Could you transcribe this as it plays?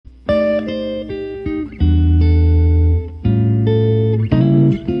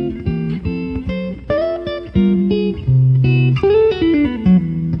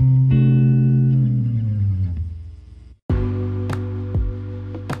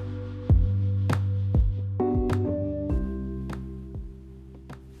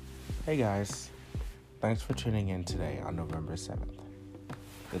Hey guys, thanks for tuning in today on November 7th.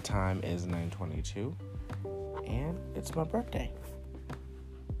 The time is 9:22 and it's my birthday.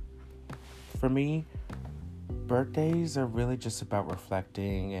 For me, birthdays are really just about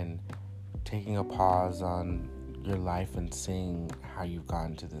reflecting and taking a pause on your life and seeing how you've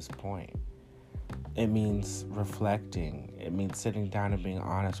gotten to this point. It means reflecting. It means sitting down and being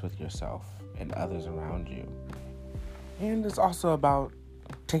honest with yourself and others around you. And it's also about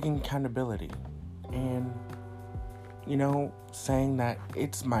taking accountability and, saying that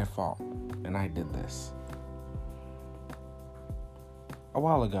it's my fault and I did this. A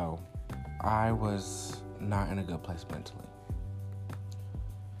while ago, I was not in a good place mentally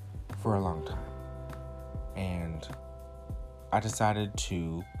for a long time. And I decided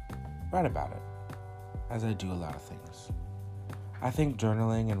to write about it, as I do a lot of things. I think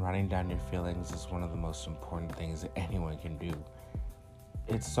journaling and writing down your feelings is one of the most important things that anyone can do.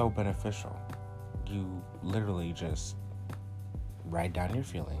 It's so beneficial. You literally just write down your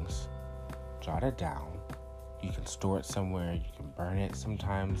feelings, jot it down. You can store it somewhere, you can burn it.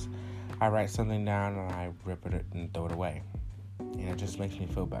 Sometimes I write something down and I rip it and throw it away. And it just makes me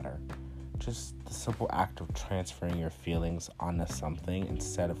feel better. Just the simple act of transferring your feelings onto something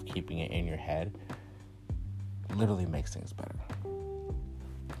instead of keeping it in your head literally makes things better.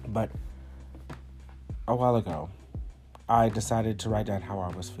 But a while ago, I decided to write down how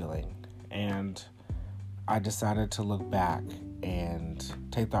I was feeling, and I decided to look back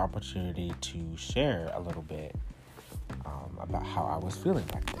and take the opportunity to share a little bit about how I was feeling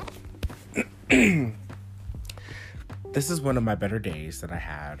back then. This is one of my better days that I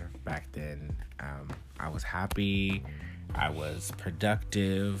had back then. I was happy, I was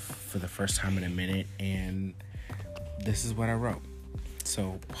productive for the first time in a minute, and this is what I wrote.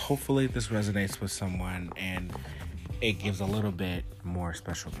 So hopefully this resonates with someone and it gives a little bit more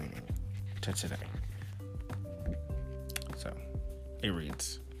special meaning to today. So it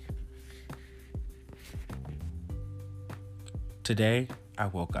reads, "Today I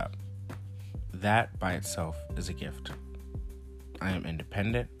woke up. That by itself is a gift. I am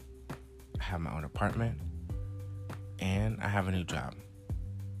independent, I have my own apartment, and I have a new job.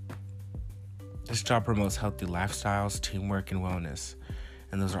 This job promotes healthy lifestyles, teamwork, and wellness,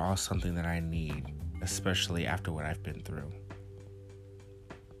 and those are all something that I need, especially after what I've been through.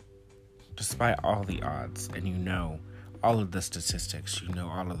 Despite all the odds, and all of the statistics,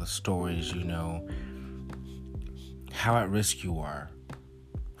 all of the stories, how at risk you are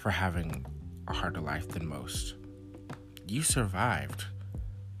for having a harder life than most. You survived.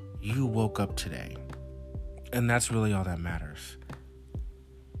 You woke up today. And that's really all that matters.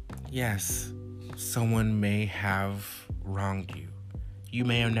 Yes, someone may have wronged you. You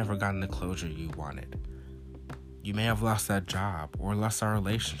may have never gotten the closure you wanted. You may have lost that job or lost our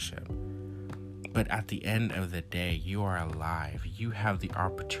relationship. But at the end of the day, you are alive. You have the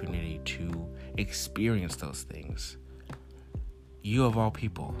opportunity to experience those things. You, of all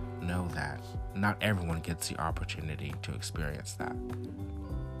people, know that not everyone gets the opportunity to experience that.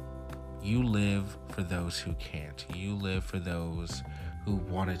 You live for those who can't. You live for those who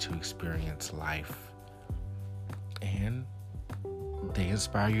wanted to experience life. And they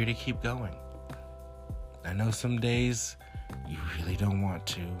inspire you to keep going. I know some days you really don't want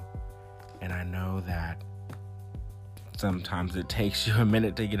to. And I know that sometimes it takes you a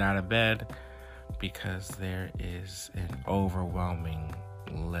minute to get out of bed because there is an overwhelming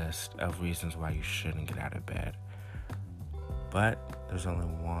list of reasons why you shouldn't get out of bed. But there's only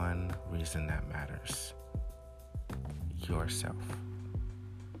one reason that matters. Yourself.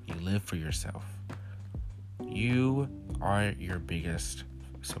 You live for yourself. You are your biggest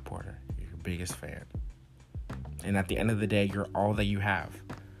supporter, your biggest fan. And at the end of the day, you're all that you have.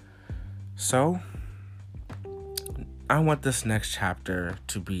 So, I want this next chapter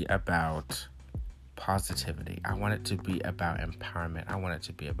to be about positivity. I want it to be about empowerment. I want it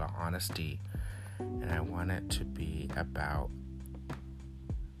to be about honesty. And I want it to be about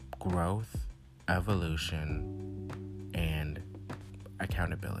growth, evolution, and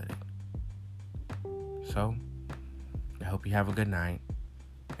accountability. So, I hope you have a good night.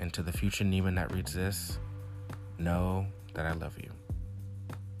 And to the future Neiman that reads this, know that I love you.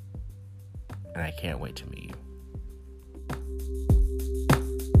 And I can't wait to meet you.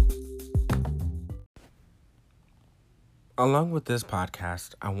 Along with this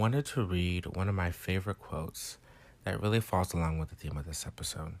podcast, I wanted to read one of my favorite quotes that really falls along with the theme of this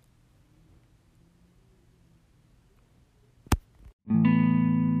episode.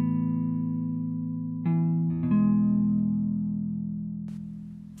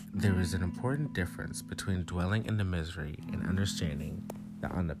 There is an important difference between dwelling in the misery and understanding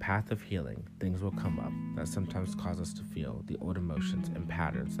that on the path of healing, things will come up that sometimes cause us to feel the old emotions and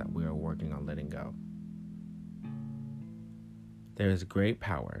patterns that we are working on letting go. There is great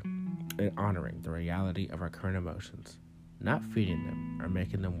power in honoring the reality of our current emotions, not feeding them or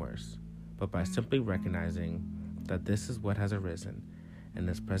making them worse, but by simply recognizing that this is what has arisen in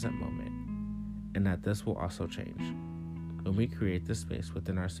this present moment, and that this will also change. When we create this space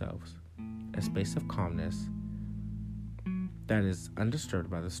within ourselves, a space of calmness that is undisturbed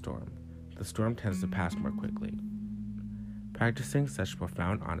by the storm tends to pass more quickly. Practicing such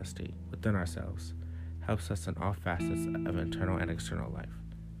profound honesty within ourselves helps us in all facets of internal and external life.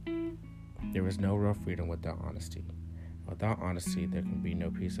 There is no real freedom without honesty. Without honesty, there can be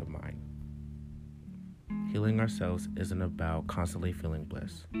no peace of mind. Healing ourselves isn't about constantly feeling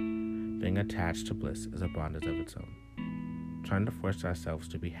bliss. Being attached to bliss is a bondage of its own. Trying to force ourselves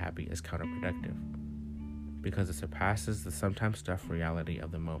to be happy is counterproductive, because it surpasses the sometimes tough reality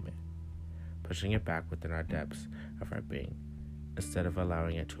of the moment, pushing it back within our depths of our being, instead of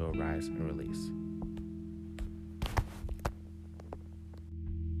allowing it to arise and release.